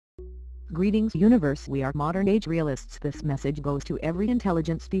Greetings universe, we are modern age realists. This message goes to every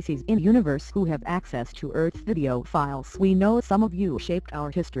intelligent species in universe who have access to Earth video files. We know some of you shaped our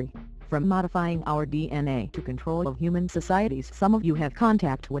history. From modifying our DNA to control of human societies, some of you have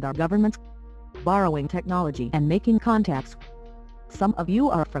contact with our governments, borrowing technology and making contacts. Some of you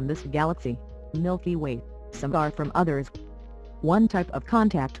are from this galaxy, Milky Way, some are from others. One type of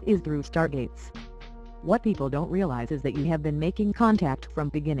contact is through stargates. What people don't realize is that you have been making contact from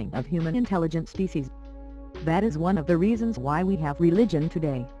beginning of human intelligent species. That is one of the reasons why we have religion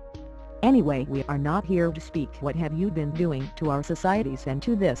today. Anyway, we are not here to speak what have you been doing to our societies and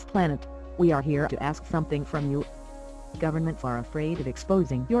to this planet. We are here to ask something from you. Governments are afraid of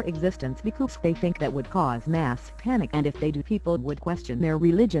exposing your existence because they think that would cause mass panic, and if they do, people would question their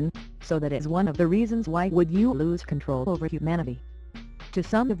religion, so that is one of the reasons why would you lose control over humanity. To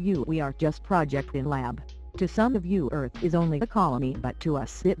some of you we are just project in lab. To some of you Earth is only a colony, but to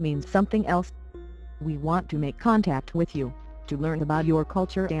us it means something else. We want to make contact with you, to learn about your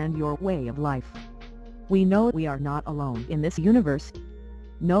culture and your way of life. We know we are not alone in this universe.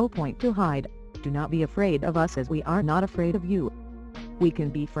 No point to hide. Do not be afraid of us as we are not afraid of you. We can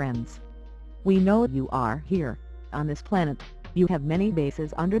be friends. We know you are here, on this planet. You have many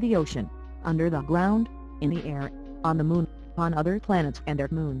bases under the ocean, under the ground, in the air, on the moon, on other planets and their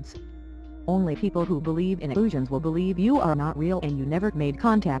moons. Only people who believe in illusions will believe you are not real and you never made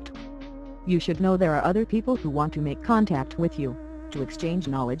contact. You should know there are other people who want to make contact with you, to exchange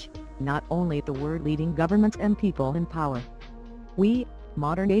knowledge, not only the world-leading governments and people in power. We,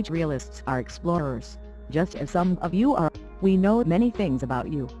 modern age realists, are explorers, just as some of you are. We know many things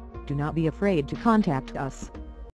about you. Do not be afraid to contact us.